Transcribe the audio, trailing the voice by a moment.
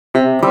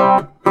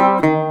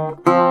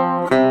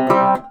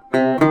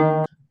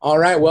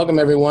welcome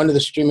everyone to the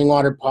Streaming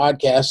Water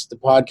Podcast, the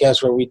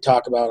podcast where we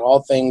talk about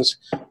all things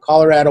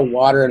Colorado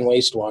water and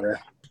wastewater.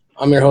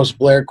 I'm your host,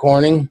 Blair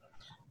Corning.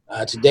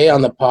 Today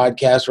on the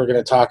podcast, we're going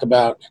to talk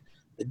about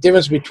the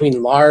difference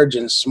between large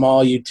and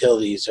small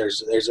utilities.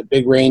 There's a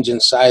big range in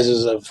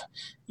sizes of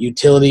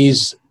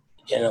utilities,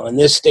 in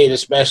this state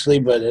especially,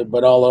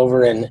 but all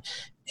over, and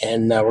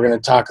we're going to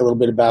talk a little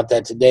bit about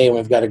that today, and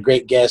we've got a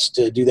great guest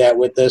to do that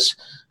with us.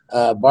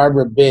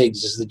 Barbara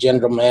Biggs is the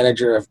general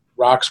manager of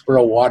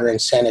Roxboro Water and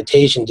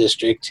Sanitation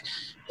District,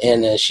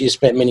 and she has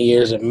spent many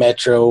years at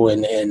Metro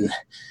and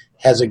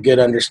has a good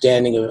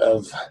understanding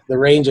of the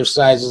range of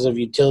sizes of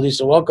utilities.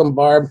 So welcome,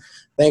 Barb.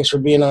 Thanks for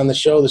being on the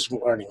show this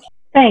morning.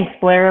 Thanks,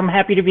 Blair. I'm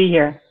happy to be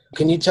here.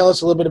 Can you tell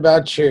us a little bit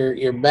about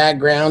your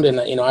background? And,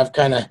 I've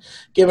kind of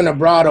given a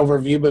broad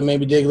overview, but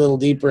maybe dig a little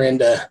deeper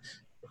into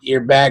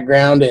your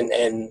background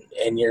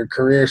and your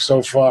career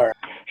so far.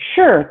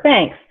 Sure,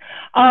 thanks.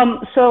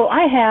 So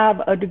I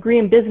have a degree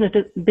in business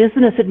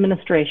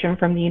administration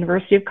from the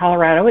University of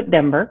Colorado at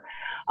Denver.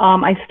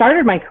 I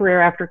started my career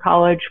after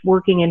college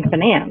working in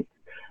finance.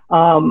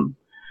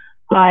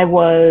 I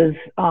was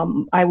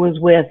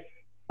with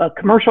a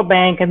commercial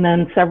bank and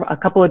then a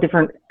couple of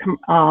different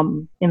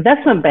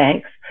investment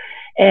banks,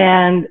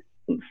 and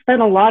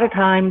spent a lot of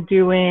time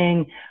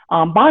doing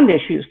bond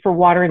issues for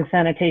water and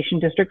sanitation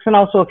districts and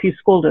also a few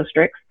school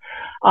districts.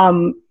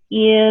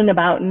 In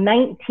about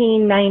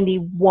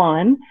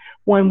 1991,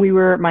 when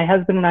my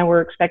husband and I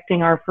were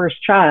expecting our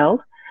first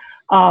child,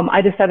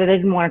 I decided I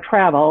didn't want to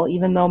travel.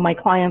 Even though my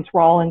clients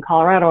were all in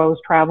Colorado, I was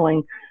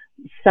traveling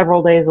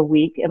several days a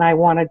week, and I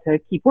wanted to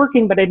keep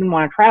working, but I didn't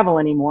want to travel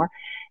anymore.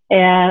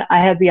 And I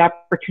had the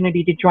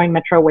opportunity to join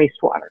Metro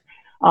Wastewater.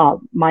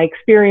 My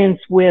experience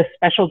with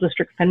special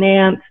district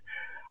finance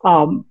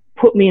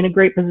put me in a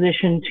great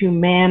position to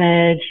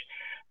manage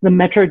the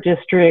Metro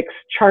District's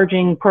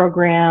charging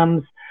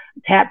programs,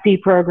 tap fee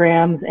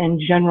programs,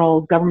 and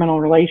general governmental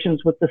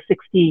relations with the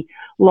 60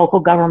 local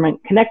government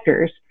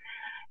connectors.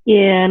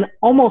 In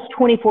almost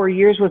 24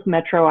 years with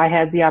Metro, I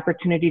had the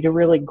opportunity to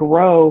really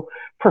grow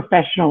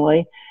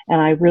professionally, and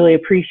I really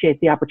appreciate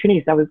the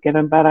opportunities I was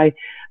given, but I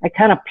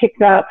kind of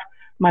picked up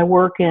my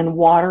work in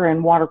water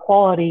and water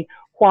quality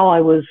while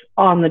I was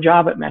on the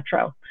job at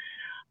Metro.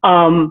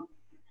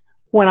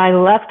 When I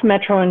left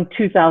Metro in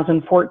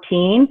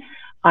 2014,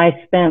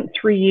 I spent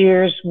 3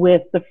 years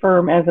with the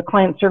firm as a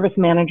client service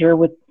manager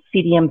with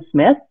CDM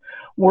Smith,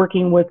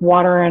 working with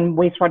water and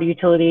wastewater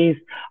utilities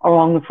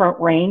along the Front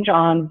Range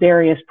on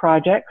various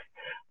projects.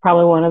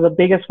 Probably one of the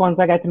biggest ones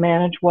I got to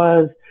manage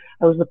I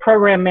was the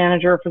program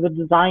manager for the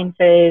design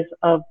phase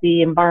of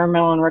the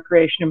environmental and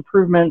recreation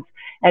improvements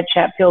at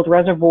Chatfield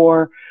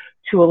Reservoir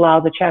to allow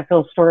the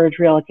Chatfield Storage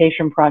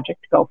Reallocation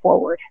Project to go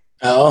forward.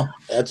 Oh,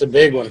 that's a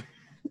big one.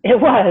 It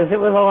was a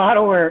lot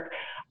of work.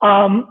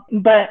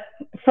 But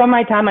from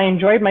my time, I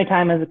enjoyed my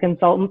time as a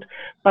consultant,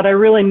 but I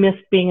really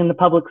missed being in the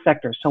public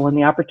sector. So when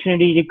the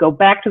opportunity to go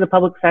back to the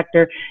public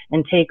sector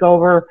and take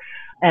over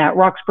at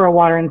Roxboro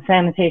Water and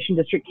Sanitation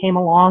District came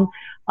along,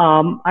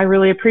 I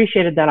really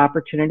appreciated that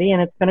opportunity,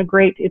 and it's been a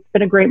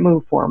great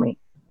move for me.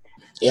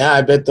 Yeah,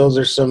 I bet those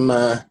are some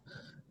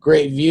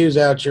great views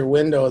out your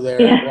window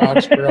there at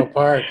Roxboro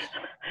Park.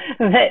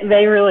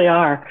 They really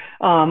are.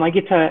 I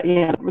get to,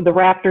 the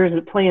raptors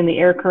that play in the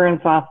air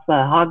currents off the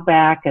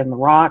hogback and the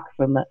rocks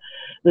and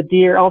the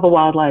deer, all the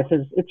wildlife.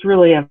 It's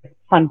really a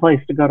fun place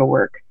to go to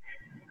work.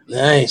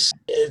 Nice.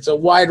 It's a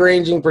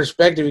wide-ranging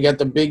perspective. You got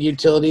the big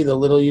utility, the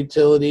little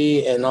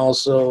utility, and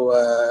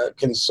also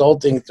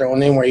consulting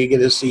thrown in where you get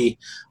to see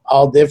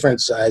all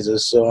different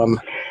sizes. So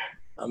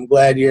I'm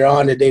glad you're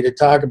on today to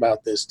talk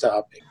about this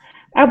topic.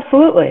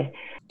 Absolutely.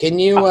 Can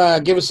you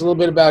give us a little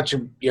bit about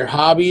your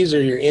hobbies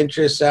or your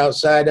interests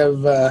outside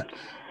of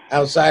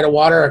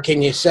water, or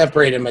can you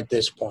separate them at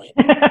this point?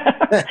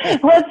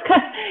 Well,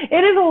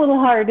 it is a little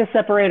hard to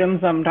separate them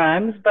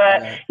sometimes,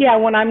 but yeah,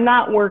 when I'm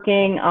not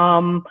working,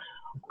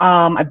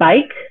 I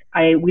bike.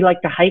 We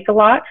like to hike a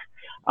lot.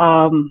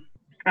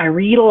 I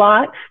read a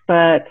lot,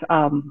 but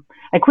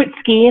I quit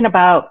skiing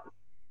about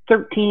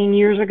 13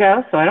 years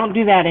ago, so I don't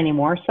do that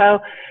anymore. So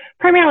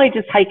primarily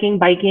just hiking,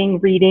 biking,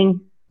 reading.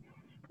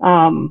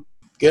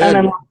 Good. And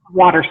then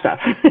water stuff.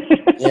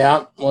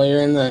 Yeah. Well,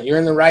 you're in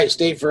the right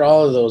state for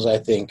all of those, I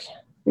think.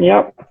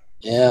 Yep.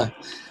 Yeah.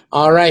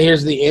 All right.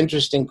 Here's the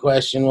interesting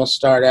question. We'll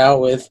start out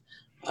with,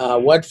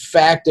 what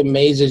fact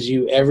amazes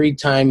you every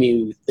time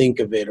you think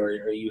of it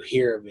or you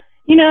hear of it?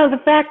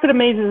 The fact that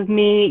amazes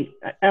me,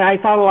 and I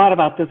thought a lot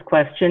about this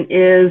question,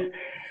 is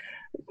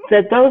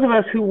that those of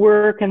us who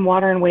work in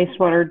water and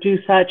wastewater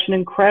do such an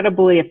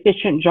incredibly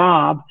efficient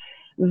job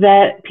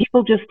that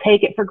people just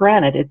take it for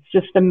granted. It's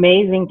just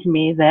amazing to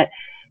me that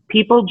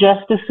people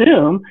just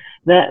assume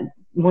that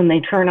when they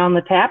turn on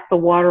the tap, the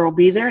water will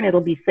be there and it'll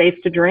be safe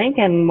to drink.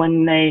 And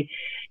when they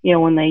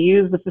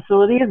use the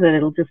facilities, that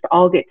it'll just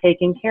all get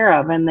taken care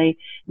of. And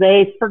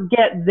they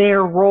forget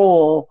their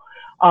role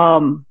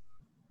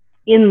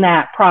in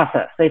that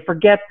process. They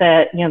forget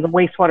that, the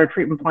wastewater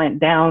treatment plant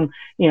down,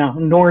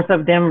 north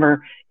of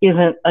Denver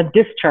isn't a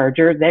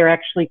discharger. They're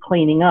actually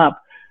cleaning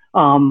up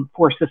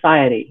for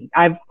society.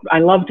 I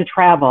love to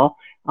travel.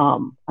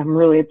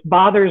 It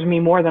bothers me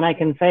more than I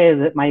can say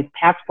that my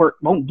passport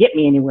won't get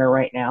me anywhere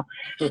right now.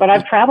 But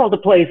I've traveled to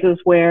places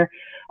where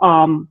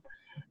so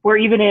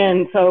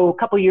a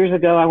couple years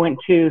ago, I went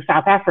to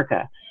South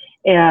Africa.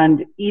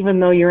 And even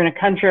though you're in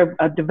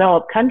a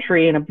developed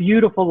country in a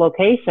beautiful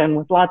location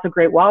with lots of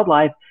great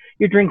wildlife,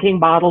 you're drinking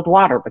bottled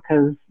water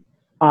because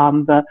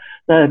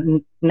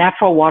the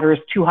natural water is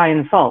too high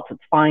in salt.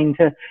 It's fine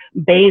to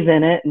bathe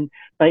in it,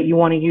 but you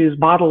want to use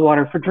bottled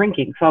water for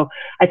drinking. So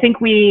I think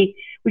we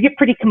get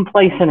pretty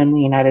complacent in the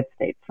United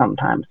States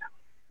sometimes.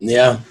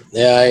 Yeah,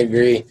 I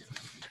agree.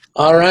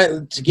 All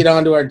right, to get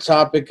on to our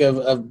topic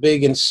of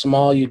big and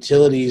small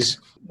utilities,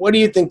 what do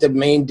you think the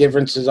main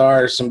differences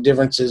are, some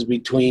differences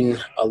between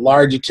a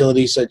large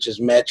utility such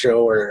as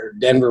Metro or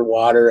Denver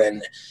Water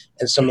and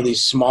some of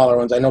these smaller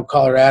ones? I know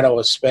Colorado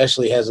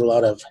especially has a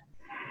lot of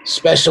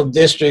special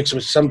districts,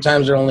 which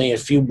sometimes are only a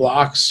few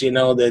blocks,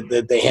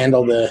 that they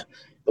handle the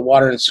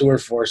water and sewer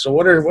for. So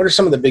what are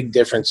some of the big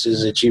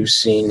differences that you've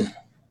seen?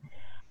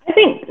 I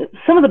think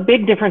some of the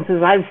big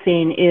differences I've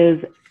seen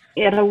is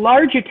at a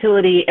large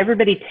utility,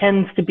 everybody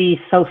tends to be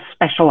so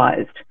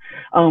specialized.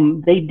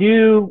 They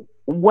do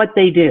what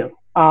they do.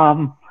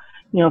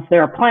 If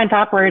they're a plant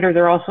operator,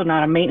 they're also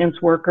not a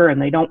maintenance worker, and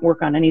they don't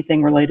work on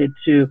anything related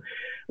to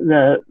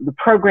the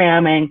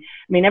programming.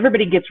 I mean,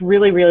 everybody gets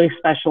really, really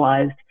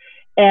specialized.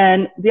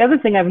 And the other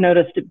thing I've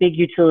noticed at big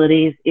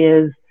utilities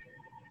is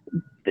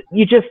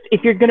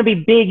if you're going to be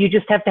big, you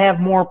just have to have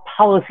more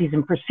policies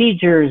and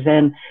procedures.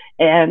 And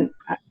I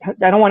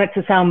don't want it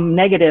to sound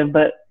negative,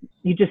 but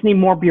you just need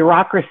more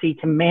bureaucracy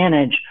to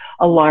manage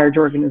a large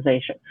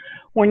organization.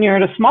 When you're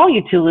at a small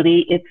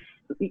utility,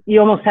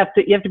 you have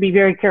to be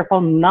very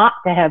careful not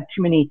to have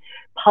too many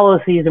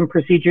policies and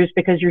procedures,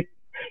 because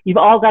you've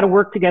all got to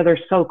work together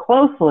so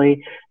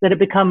closely that it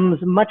becomes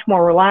much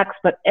more relaxed,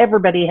 but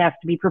everybody has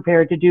to be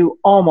prepared to do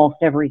almost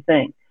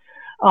everything.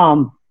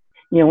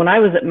 When I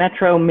was at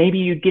Metro, maybe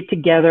you'd get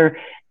together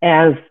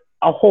as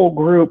a whole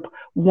group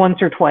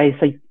once or twice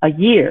a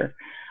year.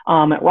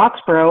 At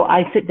Roxborough,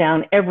 I sit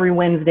down every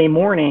Wednesday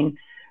morning.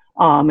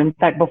 In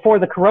fact, before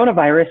the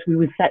coronavirus, we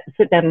would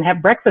sit down and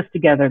have breakfast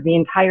together, the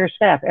entire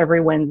staff, every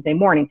Wednesday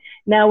morning.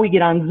 Now we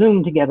get on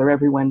Zoom together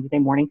every Wednesday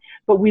morning,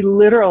 but we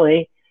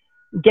literally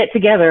get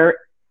together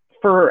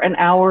for an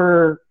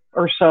hour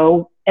or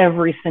so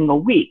every single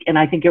week. And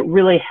I think it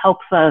really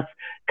helps us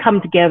come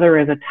together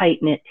as a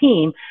tight-knit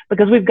team,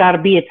 because we've got to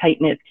be a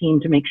tight-knit team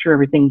to make sure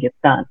everything gets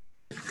done.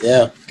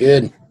 Yeah,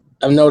 good.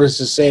 I've noticed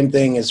the same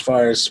thing as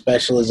far as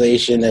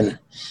specialization and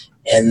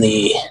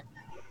the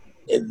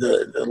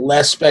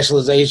less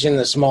specialization,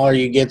 the smaller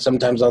you get.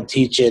 Sometimes I'll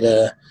teach at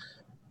a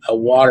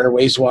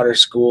wastewater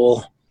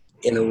school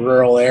in a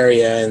rural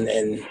area,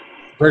 and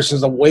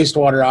person's a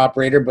wastewater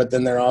operator, but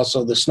then they're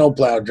also the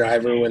snowplow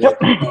driver when it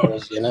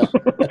snows,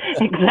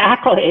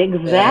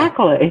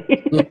 Exactly.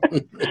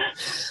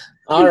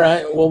 All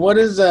right. Well,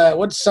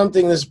 what's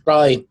something that's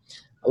probably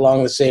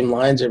along the same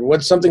lines, or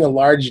what's something a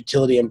large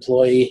utility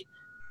employee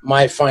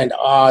might find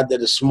odd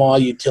that a small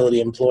utility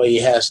employee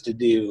has to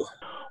do?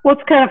 Well,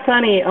 it's kind of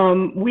funny.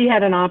 We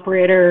had an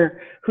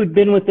operator who'd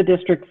been with the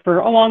district for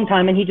a long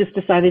time, and he just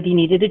decided he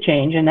needed a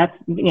change, and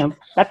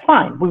that's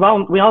fine. We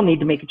all need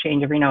to make a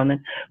change every now and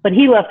then. But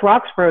he left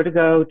Roxborough to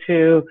go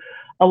to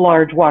a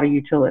large water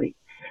utility,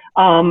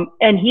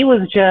 and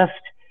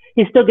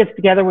he still gets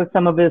together with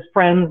some of his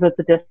friends at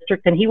the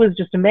district, and he was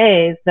just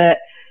amazed that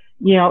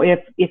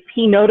if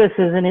he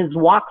notices in his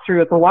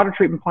walkthrough at the water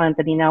treatment plant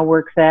that he now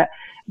works at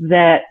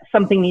that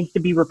something needs to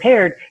be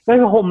repaired,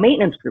 there's a whole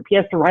maintenance group. He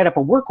has to write up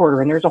a work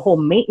order, and there's a whole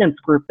maintenance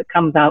group that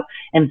comes out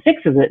and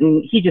fixes it.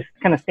 And he just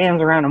kind of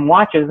stands around and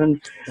watches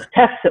and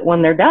tests it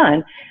when they're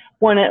done.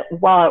 While at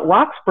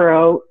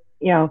Roxborough,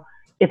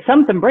 if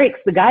something breaks,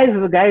 the guys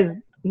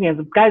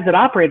that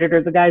operate it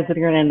are the guys that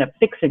are going to end up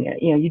fixing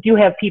it. You do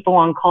have people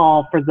on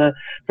call for the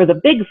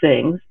big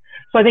things.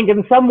 So I think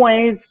in some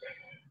ways,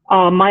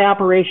 my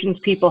operations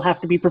people have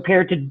to be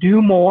prepared to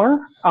do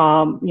more.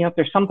 If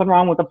there's something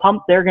wrong with the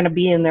pump, they're going to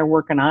be in there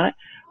working on it.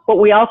 But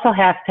we also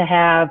have to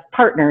have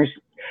partners,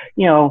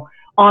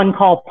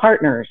 on-call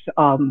partners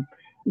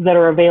that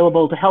are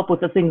available to help with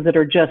the things that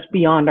are just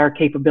beyond our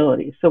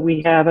capabilities. So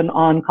we have an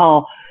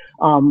on-call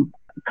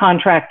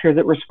contractor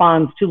that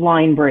responds to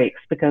line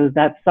breaks, because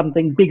that's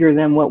something bigger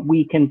than what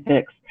we can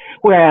fix.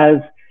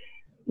 Whereas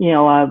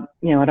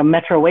at a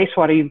Metro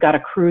wastewater, you've got a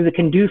crew that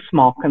can do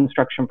small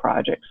construction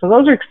projects. So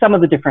those are some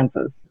of the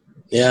differences.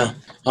 Yeah.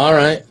 All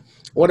right.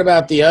 What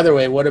about the other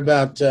way? What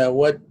about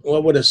what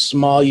would a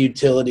small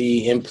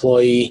utility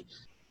employee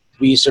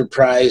be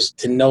surprised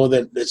to know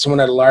that someone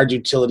at a large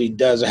utility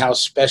does, how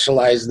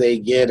specialized they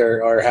get,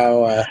 or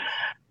how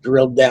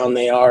drilled down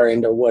they are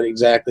into what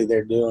exactly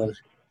they're doing?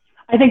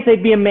 I think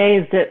they'd be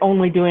amazed at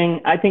only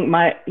doing, as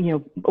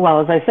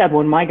I said,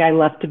 when my guy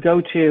left to go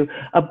to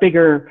a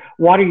bigger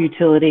water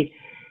utility,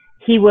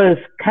 he was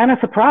kind of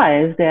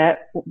surprised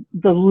at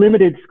the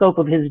limited scope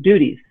of his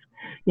duties,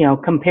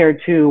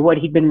 compared to what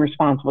he'd been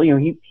responsible.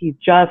 He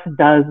just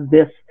does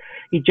this,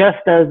 He just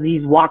does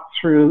these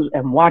walkthroughs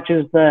and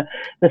watches the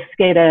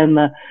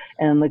SCADA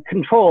and the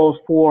controls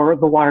for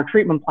the water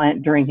treatment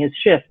plant during his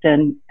shift.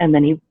 And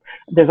then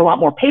there's a lot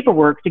more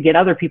paperwork to get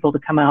other people to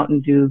come out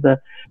and do to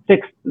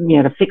fix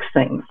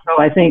things. So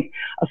I think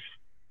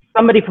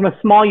somebody from a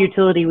small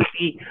utility would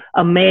be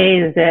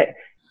amazed at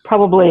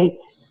probably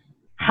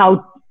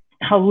how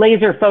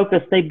laser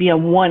focused they'd be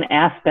on one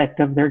aspect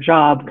of their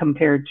job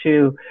compared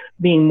to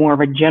being more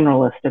of a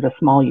generalist at a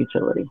small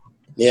utility.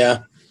 Yeah,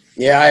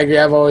 I agree.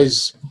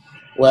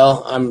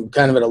 I'm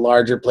kind of at a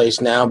larger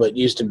place now, but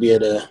used to be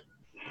at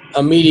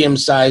a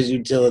medium-sized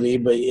utility.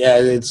 But yeah,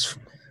 it's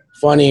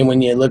funny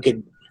when you look at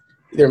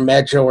either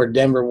Metro or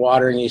Denver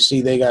Water and you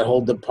see they got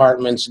whole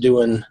departments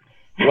doing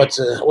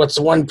what's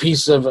one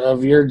piece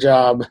of your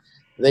job.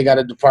 They got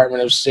a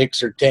department of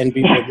 6 or 10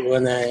 people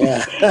doing that.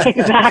 Yeah.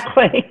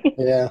 Exactly.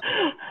 Yeah.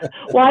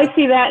 Well, I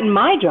see that in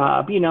my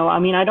job.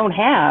 I don't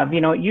have,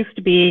 it used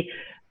to be,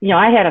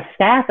 I had a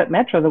staff at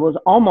Metro that was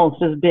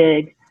almost as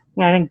big.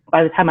 I think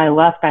by the time I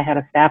left, I had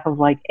a staff of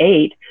like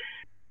 8.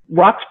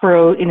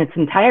 Roxborough in its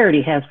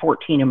entirety has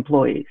 14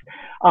 employees.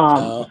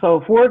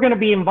 So if we're going to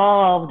be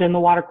involved in the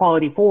water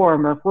quality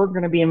forum, or if we're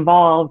going to be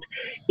involved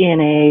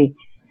in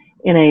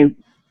a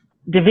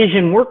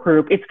division work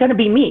group, it's going to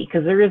be me,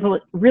 because there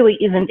really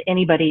isn't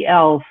anybody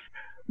else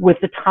with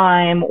the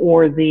time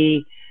or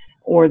the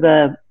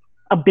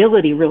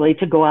ability really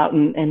to go out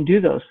and do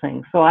those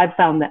things. So I've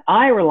found that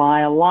I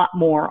rely a lot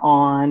more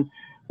on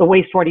the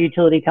Wastewater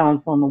Utility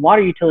Council and the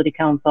Water Utility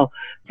Council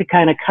to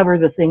kind of cover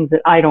the things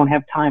that I don't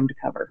have time to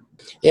cover.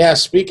 Yeah,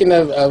 speaking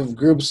of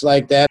groups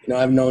like that,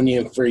 I've known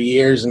you for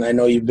years, and I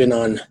know you've been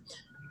on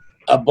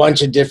a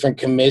bunch of different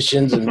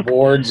commissions and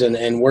boards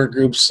and work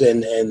groups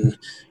and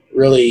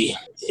really,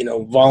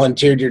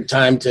 volunteered your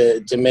time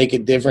to make a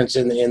difference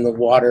in the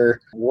water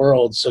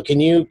world. So can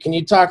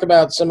you talk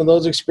about some of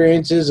those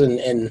experiences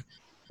and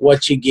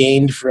what you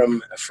gained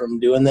from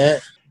doing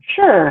that?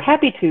 Sure,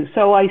 happy to.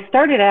 So I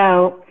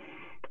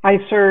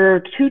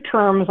served 2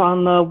 terms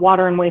on the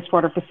Water and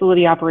Wastewater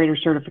Facility Operator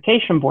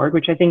Certification Board,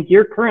 which I think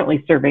you're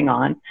currently serving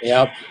on.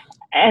 Yep.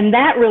 And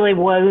that really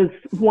was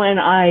when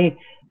I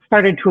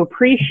started to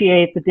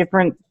appreciate the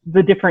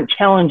different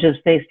challenges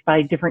faced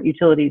by different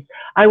utilities.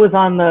 I was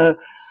on the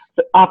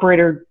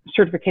Operator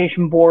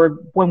Certification Board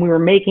when we were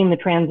making the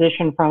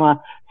transition from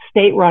a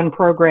state-run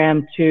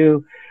program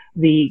to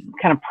the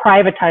kind of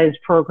privatized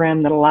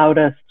program that allowed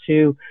us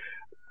to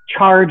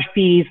charge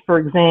fees for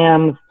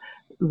exams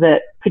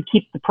that could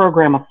keep the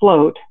program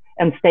afloat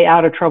and stay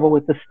out of trouble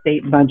with the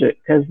state budget,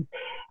 because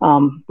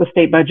the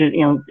state budget,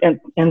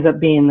 ends up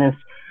being this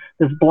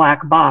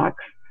black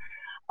box.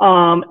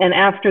 And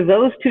after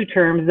those 2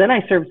 terms, then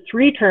I served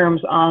 3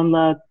 terms on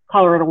the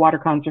Colorado Water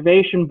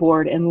Conservation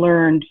Board and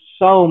learned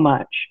so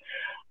much.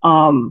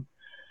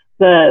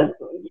 It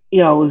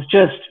was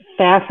just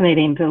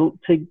fascinating to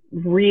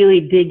really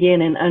dig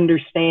in and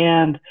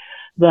understand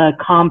the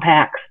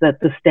compacts that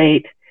the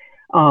state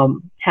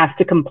has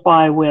to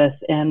comply with,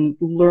 and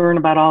learn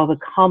about all the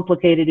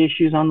complicated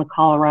issues on the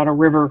Colorado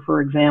River, for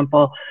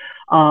example,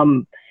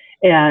 and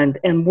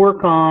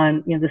work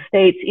on the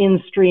state's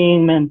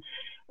in-stream and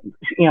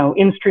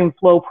in-stream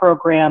flow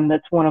program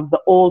that's one of the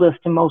oldest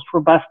and most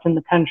robust in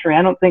the country.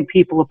 I don't think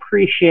people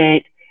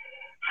appreciate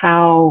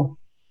how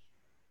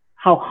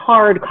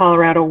hard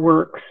Colorado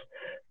works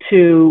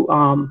to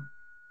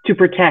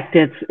protect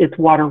its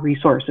water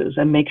resources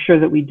and make sure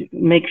that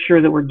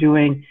we're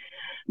doing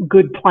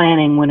good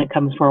planning when it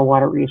comes to our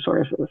water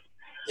resources.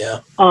 Yeah.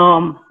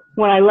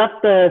 When I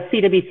left the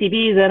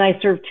CWCB, then I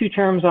served 2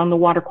 terms on the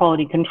Water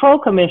Quality Control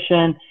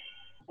Commission,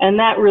 and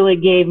that really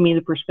gave me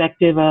the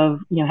perspective of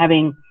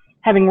having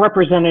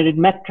represented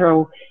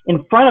Metro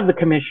in front of the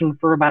commission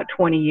for about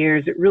 20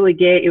 years. It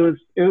was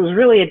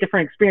really a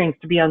different experience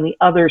to be on the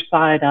other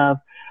side of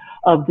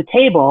the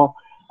table,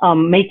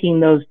 making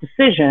those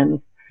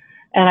decisions.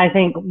 And I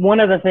think one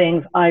of the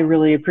things I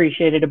really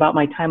appreciated about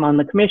my time on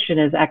the commission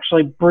is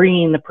actually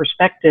bringing the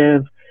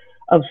perspective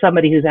of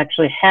somebody who's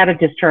actually had a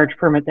discharge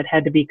permit that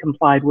had to be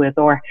complied with,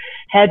 or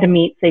had to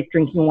meet safe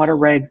drinking water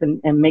regs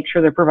and make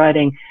sure they're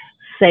providing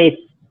safe,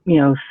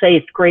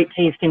 great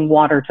tasting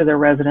water to their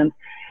residents.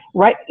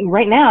 Right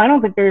now, I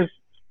don't think there's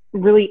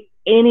really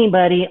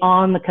anybody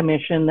on the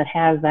commission that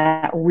has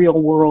that real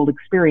world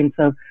experience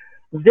of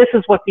this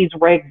is what these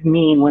regs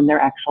mean when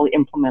they're actually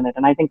implemented.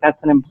 And I think that's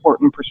an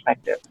important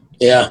perspective.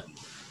 Yeah,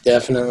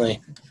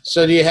 definitely.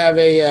 So do you have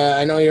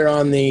I know you're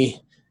on the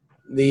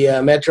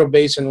Metro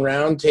Basin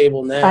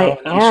Roundtable now. I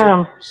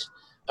am.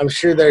 I'm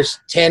sure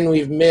there's 10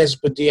 we've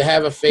missed, but do you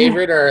have a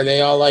favorite, or are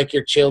they all like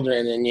your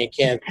children and you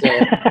can't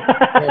pick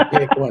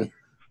one?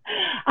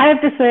 I have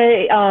to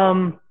say,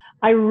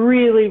 I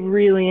really,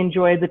 really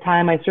enjoyed the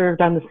time I served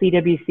on the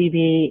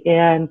CWCB,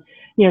 and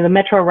the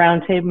Metro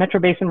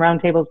Basin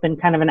Roundtable has been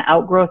kind of an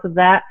outgrowth of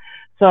that.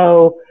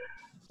 So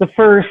the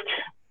first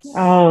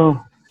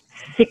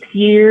 6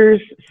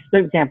 years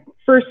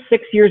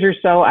or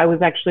so, I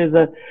was actually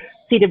the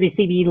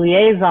CWCB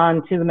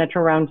liaison to the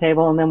Metro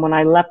Roundtable, and then when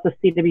I left the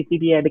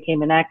CWCB, I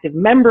became an active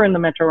member in the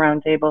Metro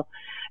Roundtable,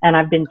 and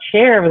I've been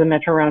chair of the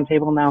Metro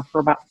Roundtable now for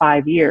about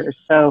 5 years.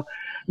 So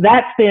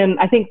that's been,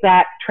 I think,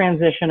 that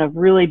transition of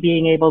really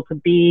being able to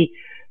be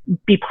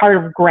part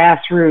of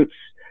the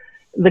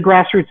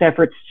grassroots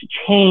efforts to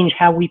change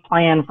how we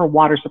plan for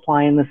water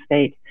supply in the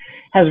state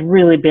has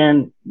really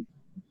been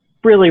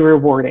really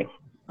rewarding.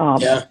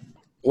 Yeah.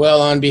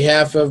 Well, on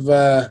behalf of,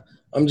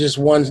 I'm just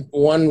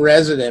one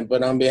resident,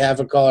 but on behalf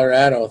of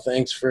Colorado,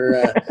 thanks for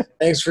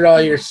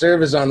all your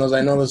service on those.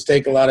 I know those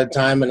take a lot of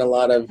time and a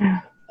lot of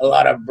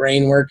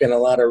brain work and a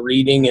lot of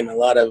reading and a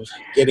lot of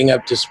getting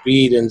up to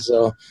speed. And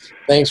so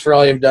thanks for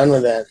all you've done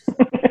with that.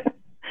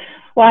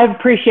 Well, I've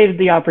appreciated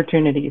the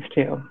opportunities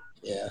too.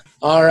 Yeah.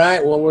 All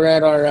right. Well, we're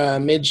at our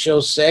mid-show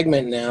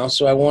segment now.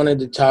 So I wanted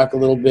to talk a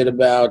little bit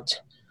about,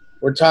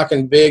 we're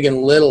talking big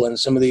and little in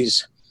some of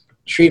these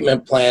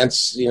treatment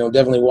plants,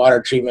 definitely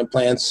water treatment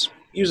plants.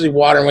 Usually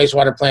water and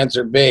wastewater plants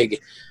are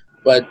big,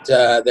 but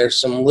there's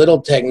some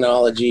little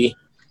technology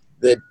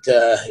that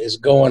is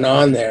going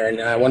on there. And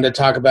I wanted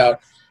to talk about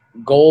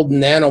gold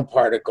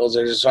nanoparticles.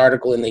 There's this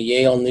article in the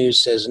Yale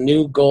News says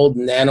new gold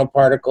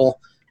nanoparticle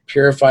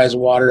purifies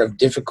water of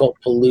difficult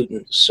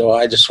pollutants. So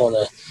I just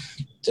want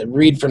to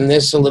read from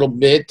this a little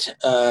bit.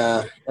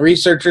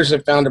 Researchers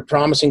have found a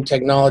promising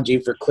technology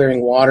for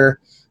clearing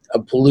water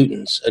of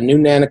pollutants, a new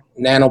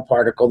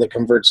nanoparticle that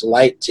converts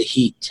light to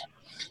heat.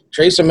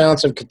 Trace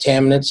amounts of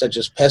contaminants such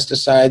as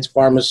pesticides,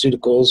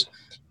 pharmaceuticals,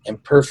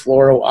 and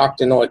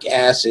perfluorooctanoic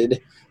acid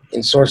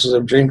in sources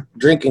of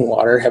drinking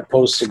water have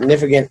posed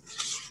significant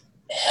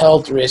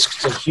health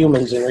risks to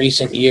humans in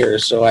recent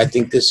years. So I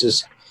think this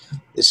is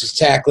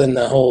tackling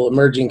the whole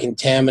emerging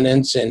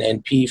contaminants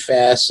and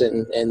PFAS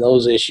and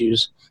those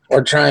issues,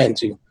 or trying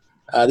to.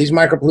 These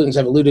micropollutants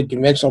have eluded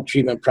conventional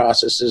treatment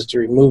processes to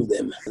remove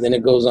them. And then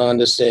it goes on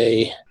to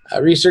say,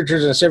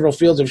 researchers in several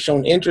fields have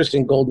shown interest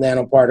in gold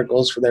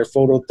nanoparticles for their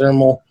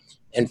photothermal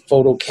and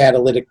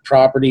photocatalytic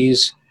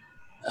properties,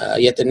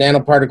 yet the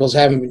nanoparticles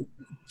haven't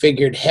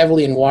figured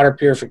heavily in water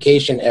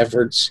purification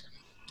efforts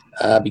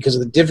because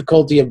of the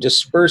difficulty of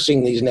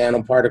dispersing these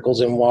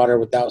nanoparticles in water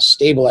without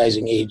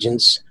stabilizing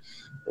agents,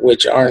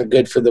 which aren't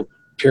good for the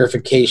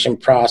purification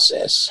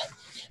process.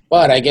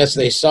 But I guess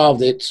they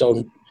solved it.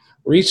 So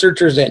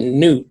researchers at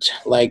NEWT,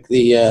 like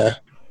the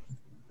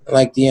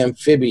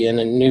amphibian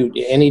and NEWT,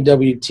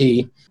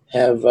 NEWT,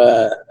 have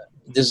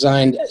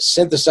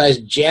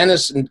synthesized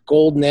Janus and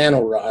gold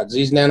nanorods.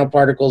 These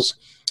nanoparticles,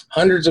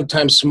 hundreds of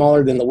times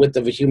smaller than the width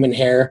of a human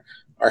hair,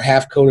 are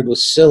half-coated with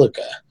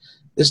silica.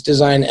 This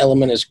design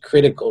element is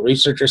critical.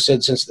 Researchers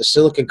said since the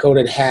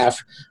silica-coated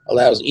half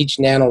allows each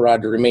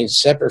nanorod to remain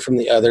separate from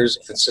the others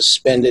and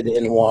suspended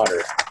in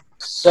water.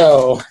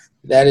 So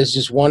that is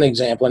just one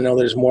example. I know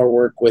there's more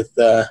work with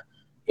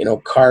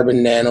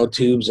carbon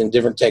nanotubes and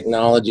different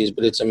technologies,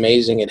 but it's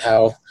amazing at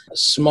how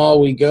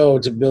small we go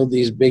to build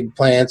these big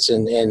plants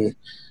and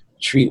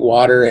treat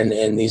water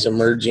and these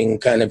emerging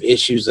kind of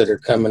issues that are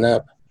coming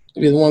up.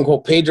 The one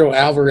quote, Pedro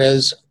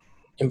Alvarez,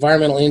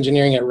 environmental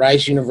engineering at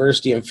Rice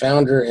University and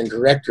founder and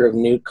director of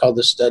NEWT, called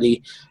the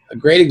study a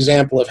great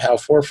example of how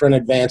forefront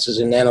advances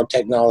in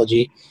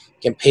nanotechnology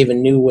can pave a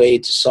new way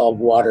to solve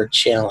water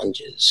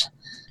challenges.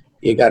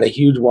 You got a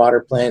huge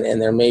water plant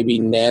and there may be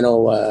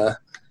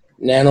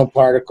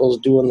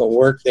nanoparticles doing the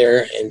work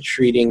there and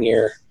treating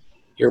your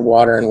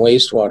water and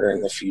wastewater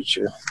in the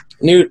future.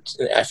 NEWT,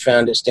 I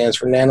found it stands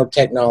for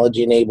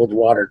Nanotechnology Enabled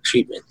Water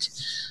Treatment.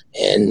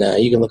 And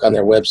you can look on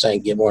their website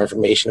and get more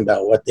information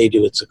about what they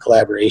do. It's a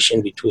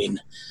collaboration between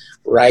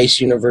Rice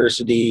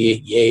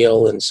University,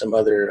 Yale, and some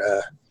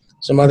other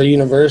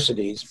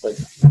universities. But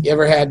you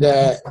ever had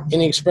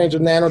any experience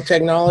with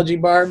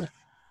nanotechnology, Barb?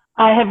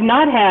 I have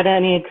not had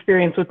any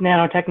experience with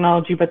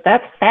nanotechnology, but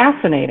that's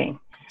fascinating.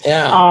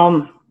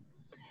 Yeah.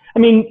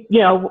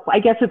 I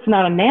guess it's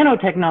not a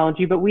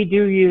nanotechnology, but we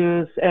do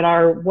use, at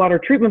our water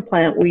treatment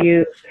plant, we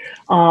use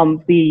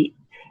the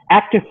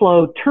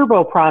ActiFlow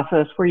turbo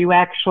process where you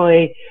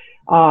actually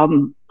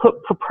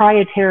put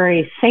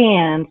proprietary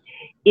sand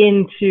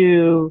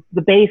into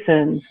the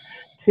basins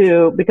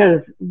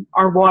because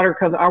our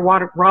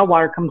raw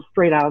water comes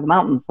straight out of the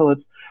mountain. So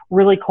it's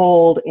really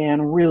cold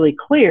and really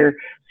clear.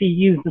 So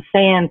you use the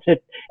sand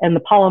and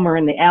the polymer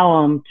and the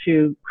alum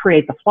to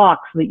create the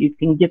flocks so that you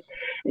can get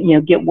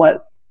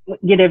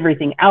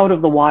everything out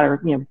of the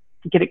water,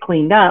 get it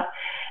cleaned up.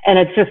 And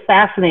it's just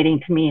fascinating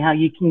to me how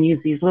you can use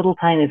these little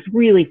tiny, this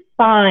really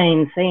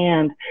fine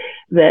sand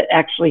that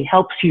actually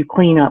helps you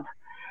clean up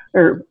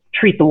or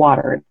treat the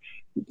water.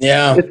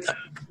 Yeah,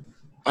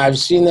 I've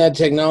seen that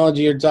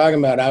technology you're talking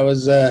about. I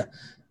was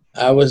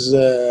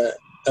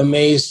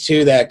amazed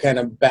too, that kind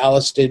of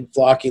ballasted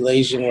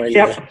flocculation where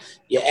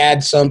you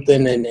add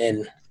something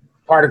and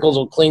particles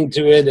will cling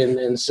to it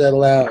and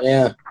settle out.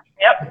 Yeah.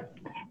 Yep.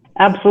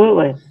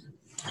 Absolutely.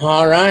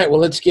 All right. Well,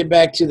 let's get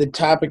back to the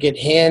topic at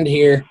hand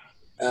here.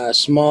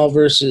 Small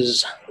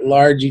versus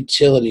large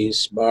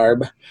utilities,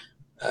 Barb.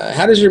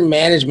 How does your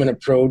management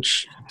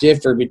approach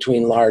differ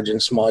between large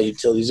and small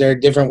utilities? Is there a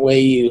different way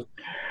you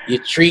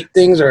treat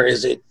things, or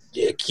is it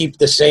you keep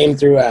the same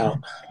throughout?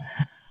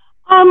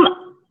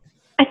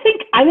 I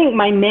think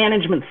my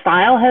management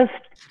style has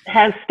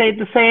has stayed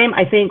the same.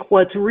 I think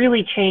what's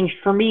really changed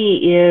for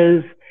me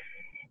is,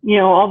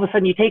 all of a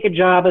sudden you take a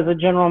job as a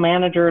general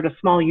manager at a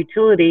small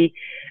utility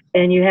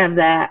and you have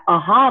that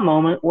aha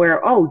moment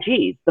where, oh,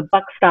 geez, the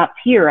buck stops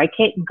here. I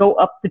can't go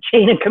up the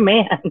chain of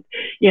command.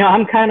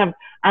 I'm kind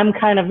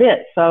of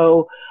it.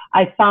 So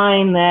I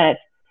find that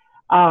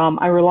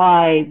I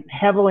rely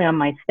heavily on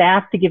my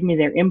staff to give me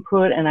their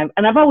input, and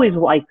I've always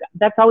liked that.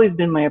 That's always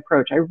been my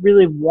approach. I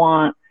really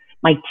want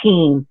my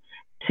team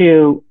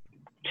to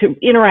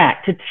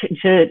interact,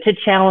 to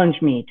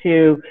challenge me,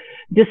 to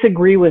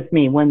disagree with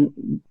me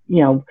when,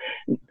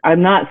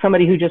 I'm not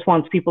somebody who just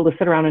wants people to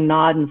sit around and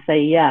nod and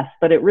say yes,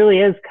 but it really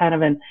is kind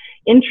of an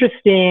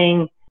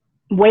interesting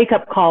wake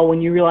up call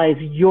when you realize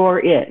you're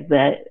it,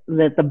 that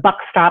the buck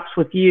stops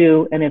with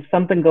you. And if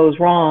something goes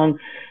wrong,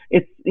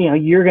 it's,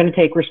 you're going to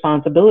take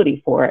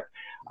responsibility for it.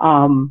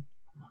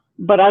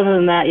 But other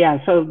than that,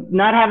 yeah. So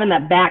not having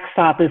that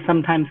backstop is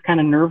sometimes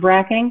kind of nerve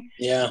wracking.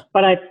 Yeah.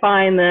 But I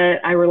find that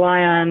I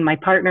rely on my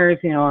partners.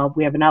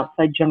 We have an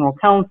outside general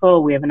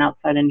counsel. We have an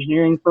outside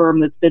engineering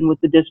firm that's been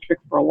with the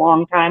district for a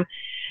long time.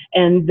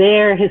 And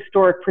their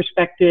historic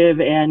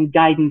perspective and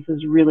guidance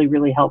is really,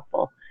 really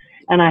helpful.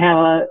 And I have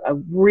a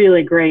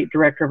really great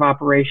director of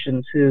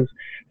operations who's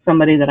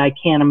somebody that I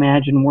can't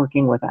imagine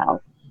working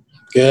without.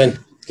 Good.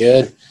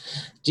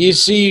 Do you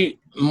see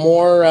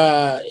more,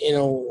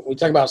 we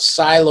talk about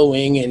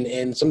siloing,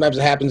 and sometimes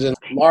it happens in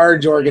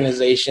large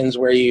organizations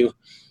where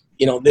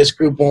this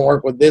group won't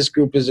work with this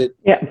group. Is it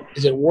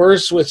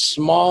worse with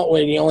small,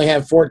 when you only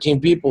have 14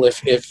 people?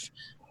 If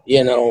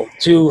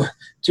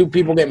two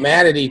people get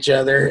mad at each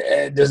other,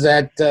 is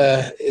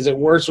it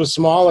worse with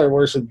small or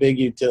worse with big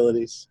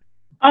utilities?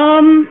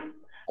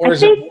 Or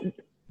is it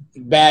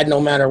bad no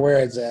matter where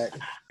it's at?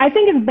 I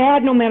think it's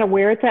bad no matter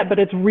where it's at, but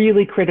it's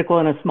really critical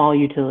in a small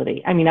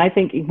utility. I mean, I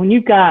think when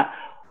you've got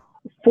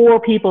 4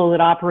 people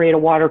that operate a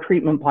water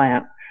treatment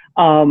plant,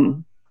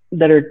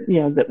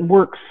 that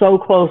work so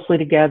closely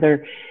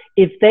together,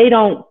 if they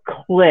don't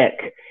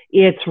click,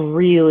 it's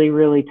really,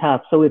 really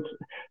tough. So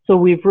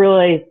we've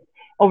really,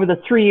 over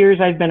the 3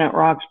 years I've been at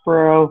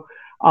Roxboro,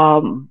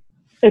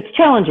 it's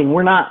challenging.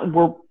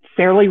 We're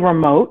fairly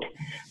remote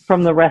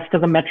from the rest of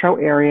the metro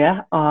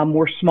area.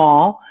 We're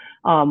small.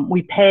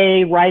 We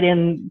pay right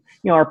in,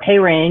 our pay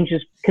range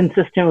is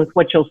consistent with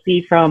what you'll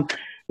see from,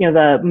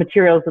 the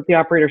materials that the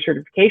Operator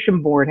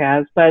Certification Board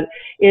has, but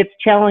it's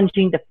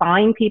challenging to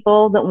find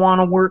people that want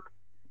to work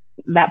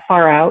that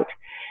far out.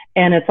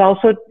 And it's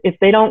also, if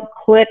they don't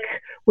click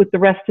with the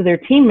rest of their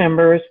team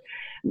members,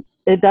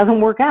 it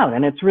doesn't work out.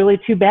 And it's really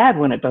too bad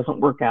when it doesn't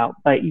work out,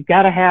 but you've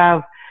got to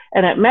have,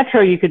 and at Metro,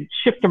 you could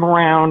shift them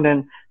around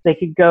and they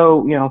could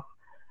go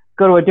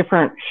to a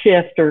different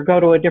shift or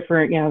go to a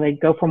different, they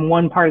go from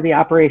one part of the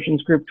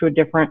operations group to a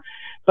different,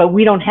 but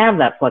we don't have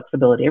that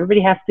flexibility. Everybody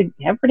has to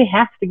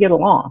get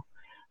along.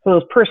 So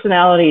those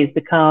personalities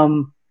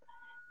become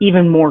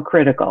even more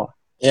critical.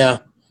 Yeah.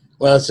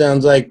 Well, it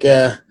sounds like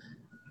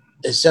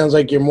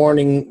your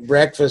morning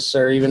breakfasts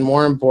are even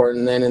more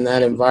important than in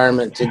that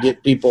environment to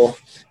get people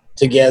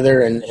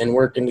together and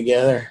working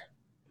together.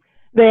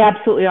 They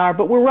absolutely are.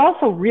 But we're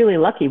also really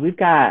lucky. We've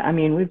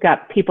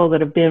got people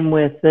that have been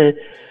with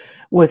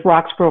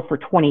Roxboro for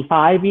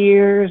 25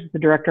 years. The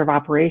director of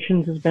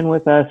operations has been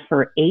with us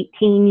for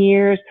 18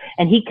 years,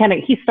 and he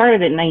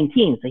started at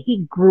 19, so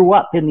he grew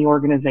up in the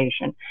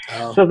organization.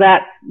 Oh. So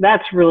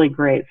that's really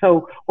great.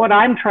 So what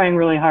I'm trying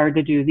really hard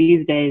to do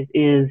these days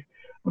is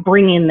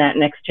bring in that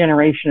next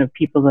generation of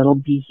people that'll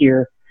be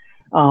here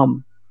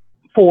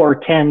for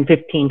 10,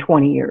 15,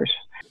 20 years.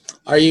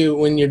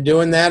 When you're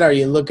doing that, are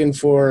you looking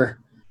for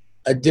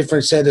a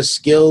different set of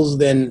skills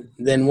than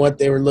what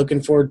they were looking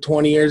for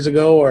 20 years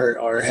ago,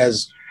 or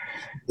has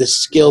the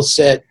skill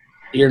set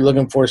you're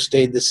looking for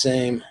stayed the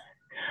same?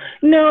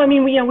 No, I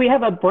mean, we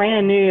have a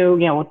brand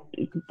new,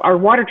 our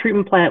water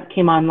treatment plant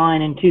came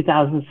online in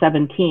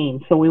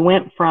 2017. So we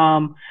went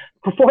from,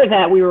 before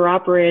that, we were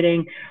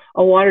operating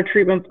a water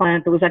treatment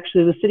plant that was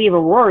actually the city of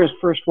Aurora's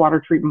first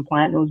water treatment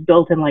plant. It was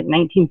built in like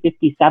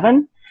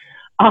 1957.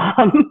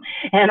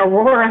 And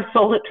Aurora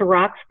sold it to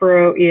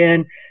Roxboro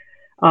in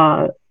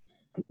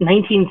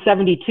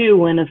 1972,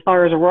 when, as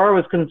far as Aurora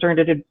was concerned,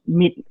 it had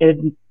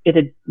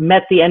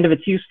met the end of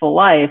its useful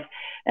life,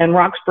 and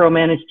Roxboro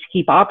managed to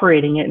keep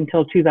operating it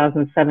until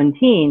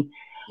 2017.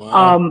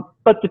 Wow.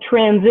 But the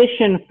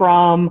transition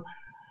from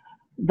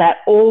that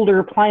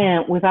older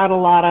plant without a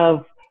lot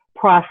of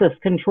process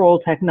control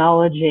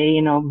technology,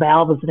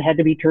 valves that had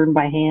to be turned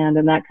by hand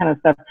and that kind of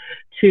stuff,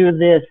 to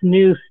this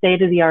new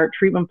state-of-the-art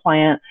treatment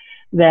plant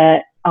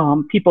that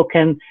people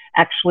can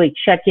actually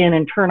check in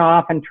and turn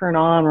off and turn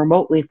on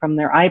remotely from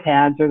their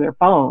iPads or their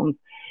phones,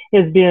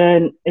 it's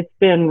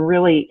been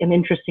really an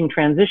interesting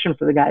transition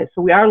for the guys.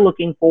 So we are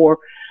looking for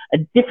a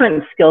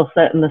different skill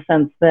set in the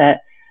sense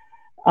that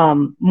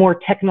more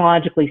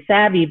technologically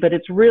savvy, but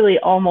it's really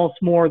almost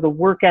more the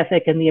work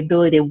ethic and the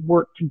ability to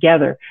work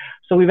together.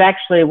 So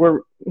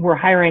we're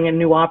hiring a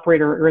new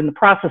operator, or in the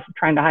process of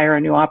trying to hire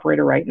a new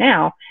operator right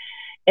now.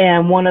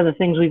 And one of the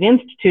things we've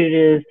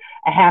instituted is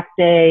a half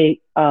day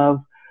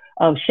of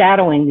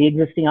shadowing the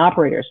existing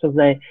operators. So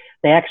they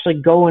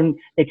actually go and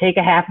they take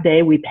a half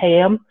day. We pay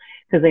them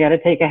because they got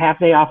to take a half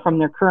day off from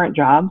their current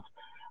jobs.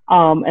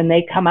 And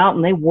they come out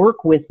and they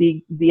work with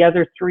the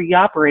other 3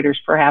 operators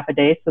for half a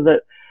day so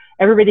that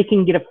everybody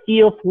can get a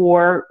feel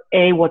for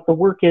what the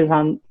work is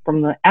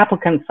from the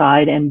applicant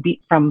side, and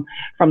from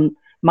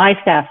my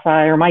staff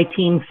side or my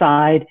team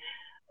side.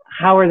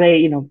 How are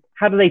they,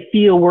 how do they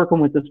feel working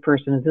with this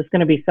person? Is this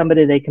going to be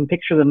somebody they can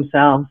picture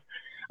themselves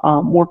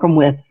working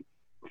with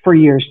for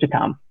years to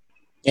come?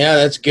 Yeah,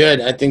 that's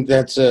good. I think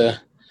that's a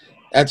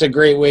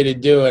great way to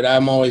do it.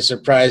 I'm always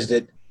surprised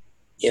that,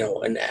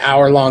 an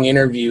hour-long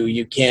interview,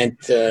 you can't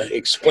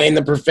explain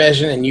the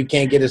profession and you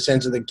can't get a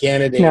sense of the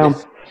candidate.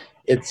 No.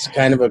 It's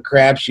kind of a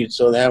crapshoot.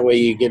 So that way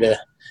you get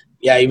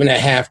even a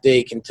half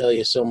day can tell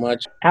you so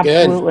much.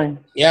 Absolutely.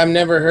 Good. Yeah, I've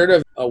never heard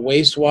of a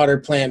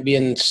wastewater plant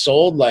being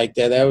sold like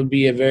that. That would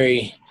be a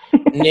very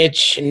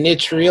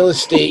niche real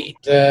estate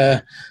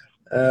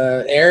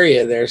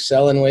area there,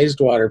 selling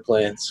wastewater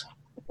plants.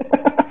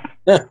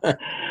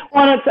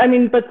 Well,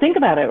 but think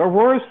about it.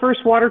 Aurora's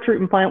first water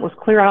treatment plant was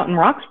clear out in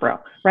Roxborough,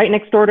 right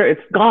next door to.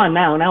 It's gone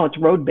now. Now it's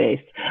road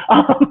based.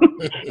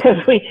 Because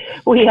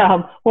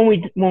when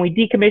we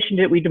decommissioned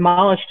it, we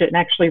demolished it and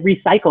actually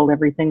recycled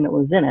everything that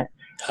was in it.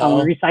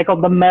 We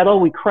recycled the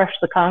metal. We crushed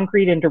the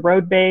concrete into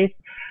road base.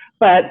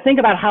 But think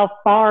about how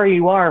far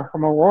you are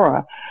from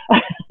Aurora.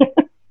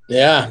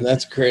 Yeah,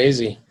 that's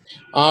crazy.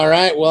 All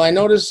right. Well, I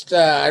noticed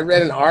I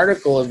read an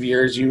article of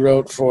yours you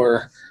wrote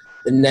for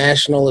the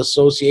National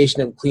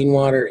Association of Clean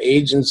Water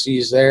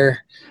Agencies,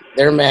 their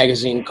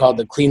magazine called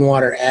The Clean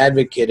Water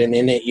Advocate, and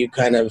in it you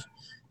kind of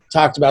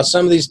talked about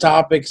some of these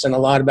topics and a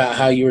lot about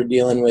how you were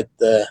dealing with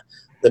the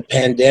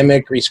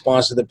pandemic,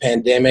 response to the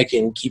pandemic,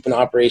 and keeping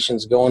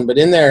operations going. But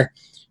in there,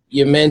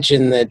 you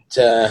mentioned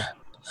that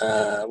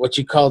what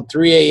you called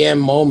 3 a.m.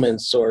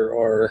 moments,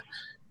 or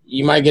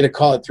you might get a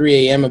call at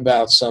 3 a.m.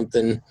 about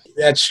something.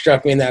 That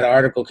struck me in that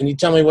article. Can you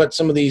tell me what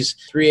some of these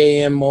 3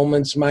 a.m.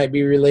 moments might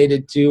be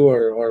related to,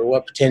 or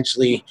what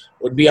potentially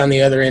would be on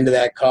the other end of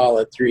that call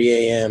at 3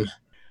 a.m.?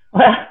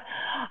 Well,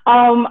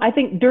 I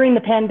think during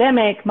the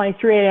pandemic, my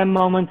 3 a.m.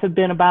 moments have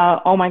been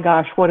about, oh my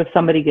gosh, what if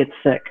somebody gets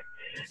sick?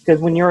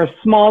 Because when you're a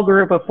small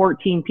group of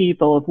 14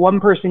 people, if one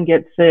person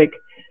gets sick,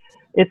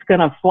 it's going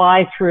to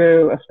fly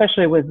through,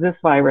 especially with this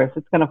virus,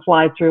 it's going to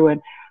fly through.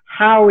 And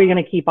how are we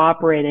going to keep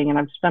operating? And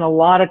I've spent a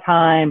lot of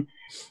time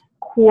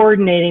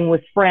coordinating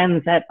with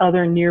friends at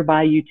other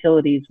nearby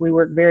utilities. We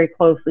work very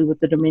closely with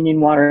the Dominion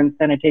Water and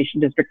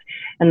Sanitation District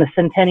and the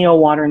Centennial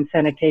Water and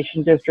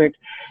Sanitation District.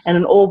 And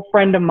an old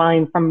friend of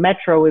mine from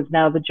Metro is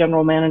now the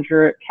general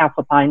manager at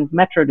Castle Pines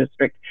Metro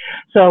District.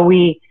 So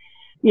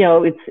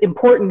it's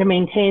important to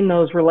maintain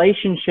those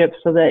relationships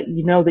so that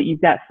you know that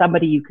you've got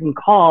somebody you can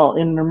call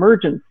in an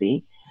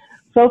emergency.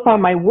 So far,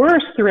 my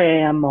worst 3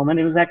 a.m. moment,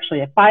 it was actually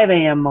a 5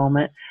 a.m.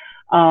 moment.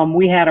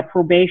 We had a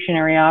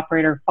probationary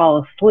operator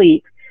fall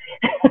asleep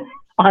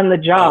on the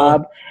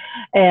job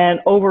and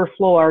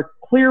overflow our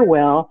clear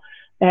well.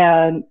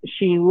 And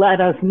she let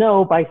us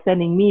know by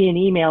sending me an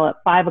email at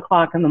 5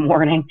 o'clock in the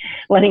morning,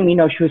 letting me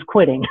know she was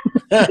quitting.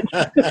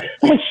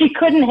 And she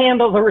couldn't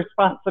handle the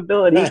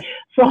responsibility.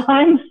 So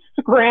I'm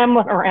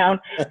scrambling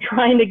around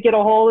trying to get a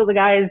hold of the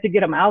guys to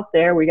get them out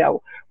there. We've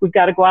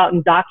got to go out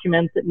and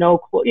document that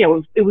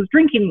it was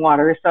drinking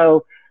water.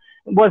 So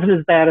it wasn't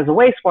as bad as a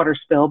wastewater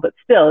spill, but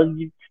still,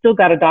 you still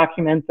got to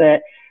document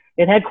that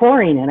it had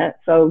chlorine in it.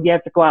 So you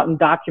have to go out and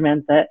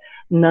document that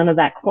none of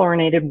that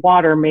chlorinated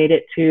water made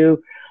it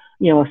to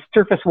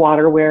surface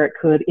water where it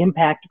could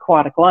impact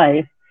aquatic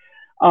life.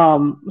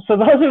 So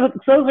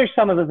those are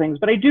some of the things,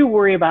 but I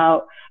worry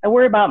about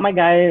my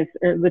guys,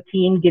 or the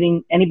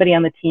team, anybody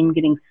on the team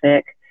getting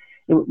sick.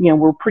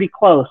 We're pretty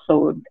close.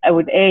 So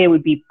it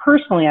would be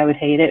personally, I would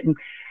hate it.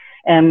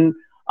 And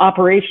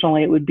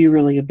operationally, it would be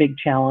really a big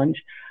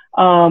challenge.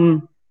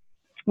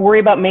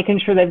 Worry about making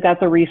sure they've got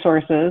the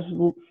resources.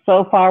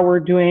 So far, we're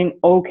doing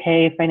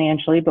okay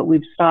financially, but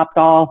we've stopped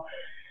all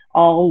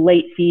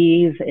late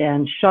fees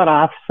and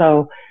shutoffs.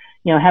 So,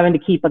 having to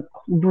keep a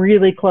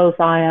really close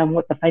eye on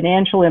what the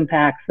financial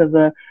impacts of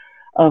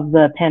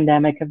the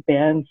pandemic have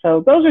been.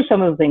 So those are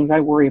some of the things I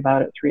worry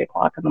about at 3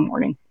 o'clock in the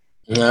morning.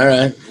 All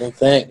right. Well,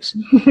 thanks.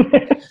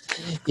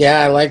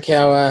 Yeah, I like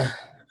how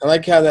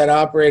that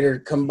operator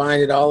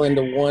combined it all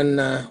into one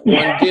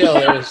deal.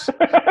 It was,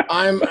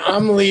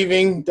 I'm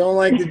leaving, don't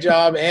like the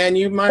job, and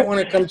you might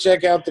want to come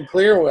check out the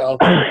clear well.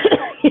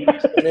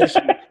 There's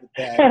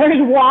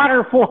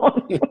water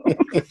flowing.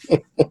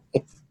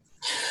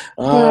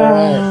 All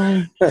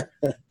right.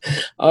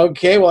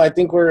 Okay. Well, I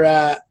think we're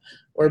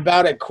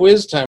about at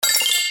quiz time.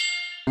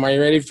 Are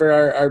you ready for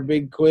our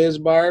big quiz,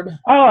 Barb?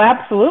 Oh,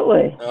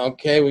 absolutely.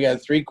 Okay. We got a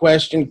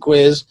 3-question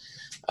quiz.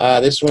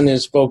 This one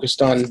is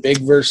focused on big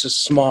versus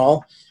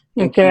small.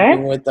 In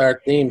keeping with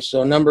our theme.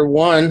 So number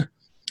 1,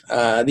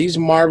 these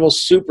Marvel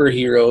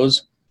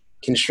superheroes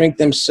can shrink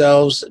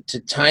themselves to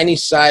tiny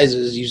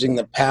sizes using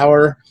the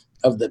power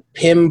of the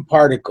Pym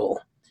particle.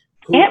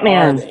 Who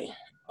Ant-Man. are they?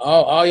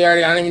 Oh, I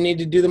don't even need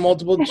to do the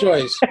multiple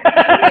choice.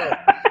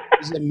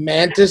 Is it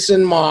mantis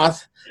and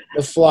moth,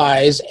 the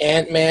flies,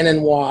 Ant-Man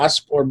and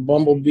wasp, or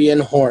bumblebee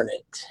and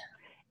hornet?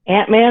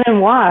 Ant-Man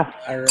and wasp.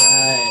 All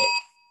right.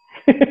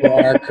 You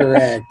are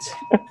correct.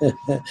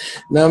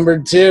 Number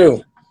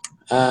 2.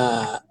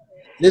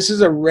 This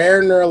is a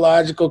rare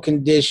neurological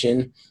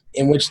condition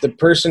in which the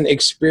person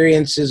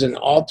experiences an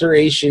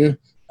alteration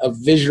of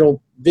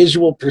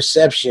visual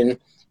perception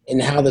in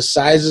how the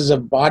sizes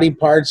of body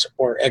parts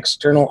or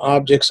external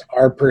objects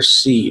are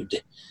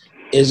perceived.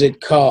 Is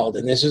it called,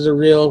 and this is a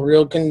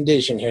real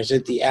condition here, is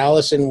it the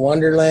Alice in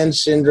Wonderland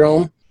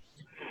syndrome?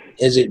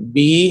 Is it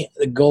B,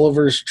 the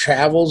Gulliver's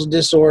Travels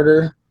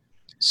disorder,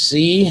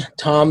 C,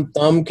 Tom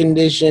Thumb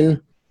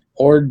condition,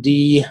 or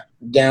D,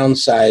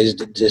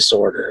 downsized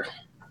disorder?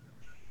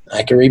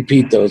 I can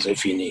repeat those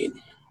if you need.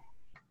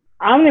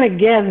 I'm going to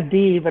guess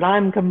D, but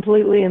I'm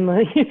completely in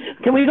the...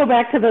 Can we go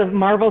back to the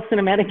Marvel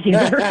Cinematic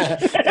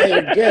Universe? Hey,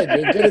 you're good.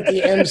 You're good at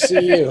the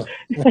MCU.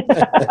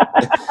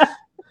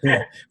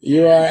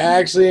 You are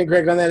actually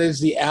incorrect on that. It's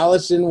the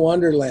Alice in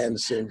Wonderland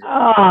syndrome.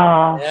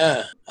 Oh.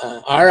 Yeah.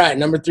 All right,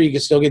 number 3. You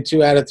can still get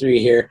 2 out of 3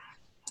 here.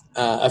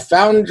 A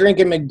fountain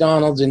drink at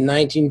McDonald's in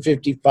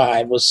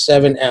 1955 was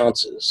 7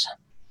 ounces.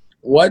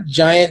 What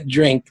giant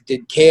drink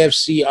did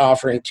KFC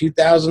offer in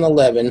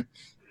 2011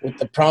 with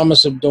the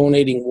promise of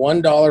donating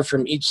 $1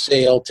 from each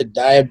sale to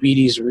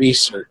diabetes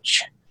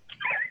research?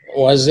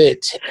 Was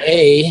it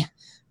A,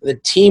 the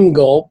Team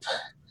Gulp,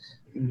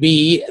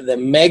 B, the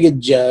Mega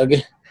Jug,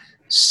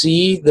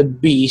 C, the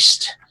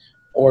Beast,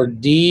 or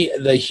D,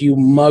 the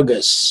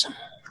Humongous?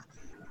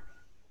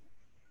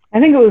 I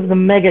think it was the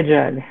Mega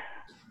Jug.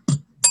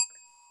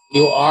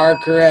 You are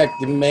correct.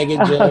 The Mega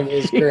Jug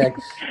is correct.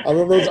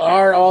 Although those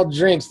are all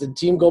drinks, the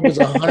Team Gulp is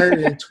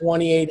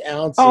 128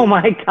 ounces. Oh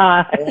my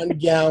God. 1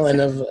 gallon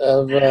of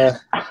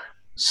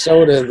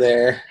soda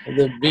there.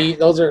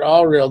 Those are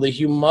all real. The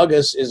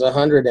Humongous is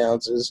 100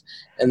 ounces,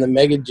 and the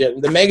Mega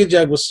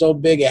Jug was so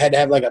big it had to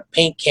have like a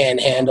paint can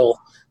handle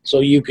so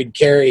you could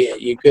carry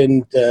it. You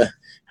couldn't,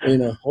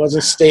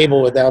 wasn't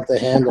stable without the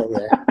handle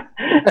there.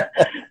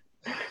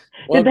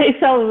 Did they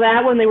sell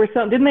that when they were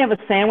selling? Didn't they have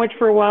a sandwich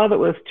for a while that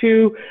was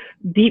 2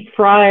 deep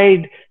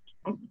fried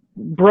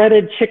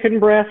breaded chicken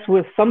breasts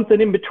with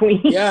something in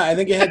between? Yeah, I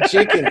think it had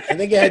chicken. I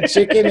think it had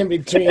chicken in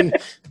between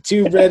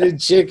 2 breaded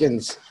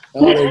chickens.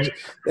 Oh,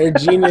 they're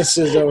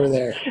geniuses over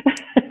there.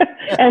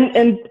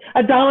 and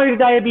 $1 to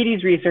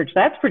diabetes research.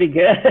 That's pretty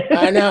good.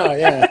 I know,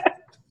 yeah.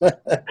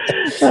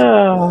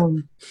 Oh.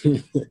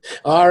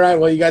 All right,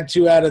 well, you got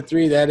 2 out of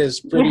 3. That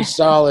is pretty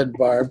solid,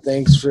 Barb.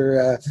 Thanks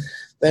for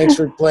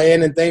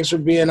playing, and thanks for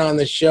being on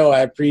the show.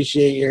 I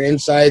appreciate your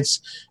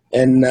insights,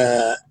 and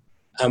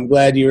I'm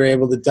glad you were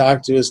able to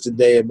talk to us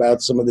today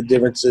about some of the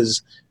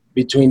differences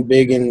between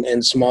big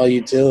and small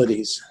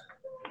utilities.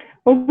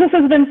 Well, this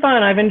has been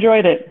fun. I've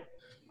enjoyed it.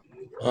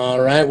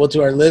 All right. Well,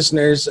 to our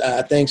listeners,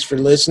 thanks for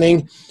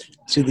listening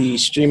to the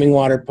Streaming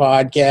Water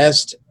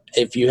Podcast.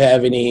 If you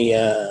have any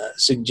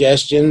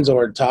suggestions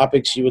or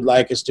topics you would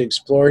like us to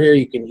explore here,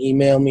 you can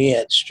email me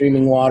at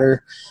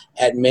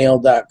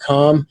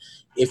streamingwater@mail.com.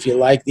 If you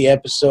like the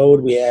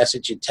episode, we ask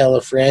that you tell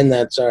a friend.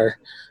 That's our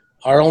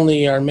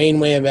main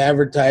way of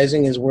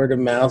advertising is word of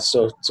mouth.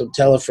 So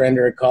tell a friend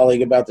or a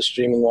colleague about the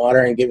Streaming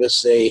Water and give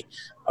us a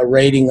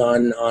rating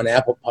on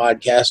Apple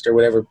Podcast or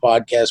whatever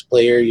podcast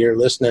player you're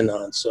listening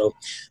on. So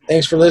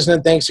thanks for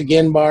listening. Thanks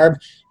again, Barb.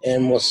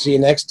 And we'll see you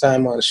next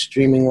time on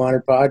Streaming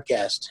Water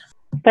Podcast.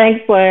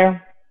 Thanks,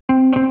 Blair.